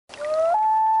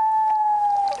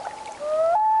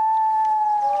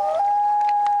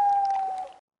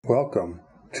Welcome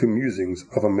to Musings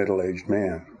of a Middle-Aged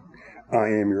Man. I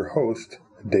am your host,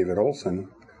 David Olson,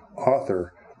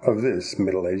 author of this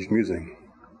middle-aged musing.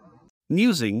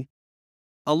 Musing.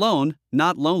 Alone,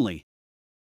 not lonely.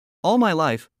 All my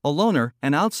life, a loner,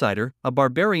 an outsider, a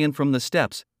barbarian from the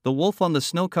steppes, the wolf on the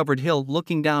snow-covered hill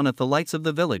looking down at the lights of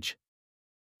the village.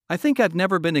 I think I've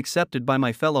never been accepted by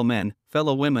my fellow men,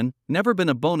 fellow women, never been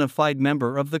a bona fide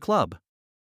member of the club.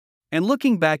 And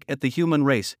looking back at the human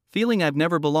race, feeling I've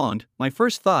never belonged, my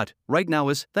first thought, right now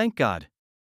is, thank God.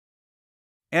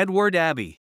 Edward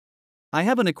Abbey. I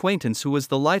have an acquaintance who is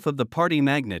the life of the party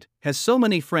magnate, has so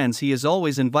many friends he is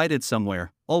always invited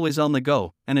somewhere, always on the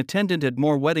go, and attended at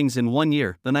more weddings in 1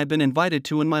 year than I've been invited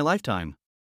to in my lifetime.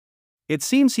 It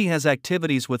seems he has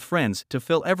activities with friends to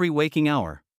fill every waking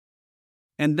hour.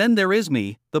 And then there is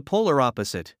me, the polar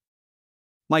opposite.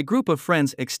 My group of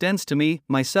friends extends to me,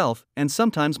 myself, and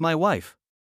sometimes my wife.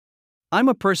 I'm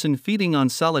a person feeding on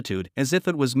solitude as if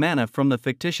it was manna from the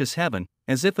fictitious heaven,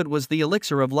 as if it was the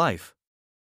elixir of life.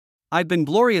 I've been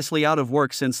gloriously out of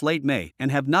work since late May and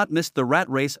have not missed the rat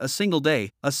race a single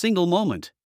day, a single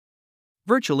moment.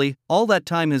 Virtually, all that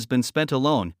time has been spent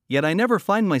alone, yet I never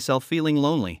find myself feeling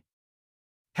lonely.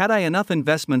 Had I enough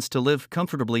investments to live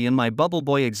comfortably in my bubble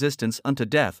boy existence unto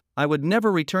death, I would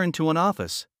never return to an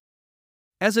office.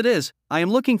 As it is, I am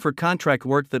looking for contract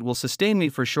work that will sustain me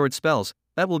for short spells,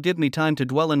 that will give me time to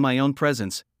dwell in my own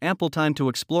presence, ample time to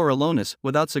explore aloneness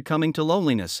without succumbing to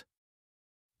loneliness.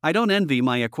 I don't envy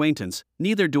my acquaintance,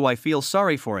 neither do I feel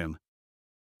sorry for him.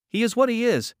 He is what he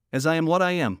is, as I am what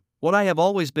I am, what I have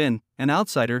always been, an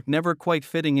outsider never quite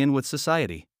fitting in with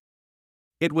society.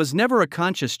 It was never a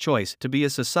conscious choice to be a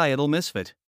societal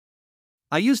misfit.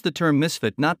 I use the term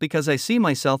misfit not because I see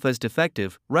myself as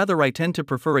defective, rather I tend to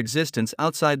prefer existence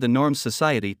outside the norms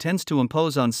society tends to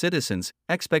impose on citizens,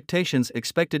 expectations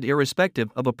expected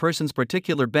irrespective of a person's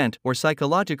particular bent or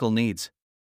psychological needs.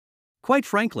 Quite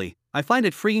frankly, I find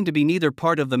it freeing to be neither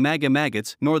part of the MAGA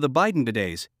maggots nor the Biden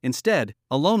bidets, instead,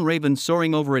 a lone raven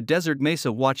soaring over a desert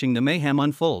mesa watching the mayhem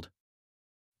unfold.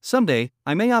 Someday,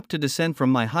 I may opt to descend from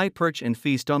my high perch and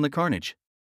feast on the carnage.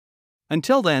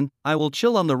 Until then, I will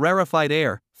chill on the rarefied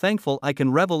air, thankful I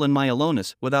can revel in my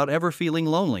aloneness without ever feeling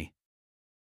lonely.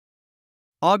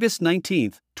 August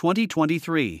 19,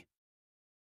 2023.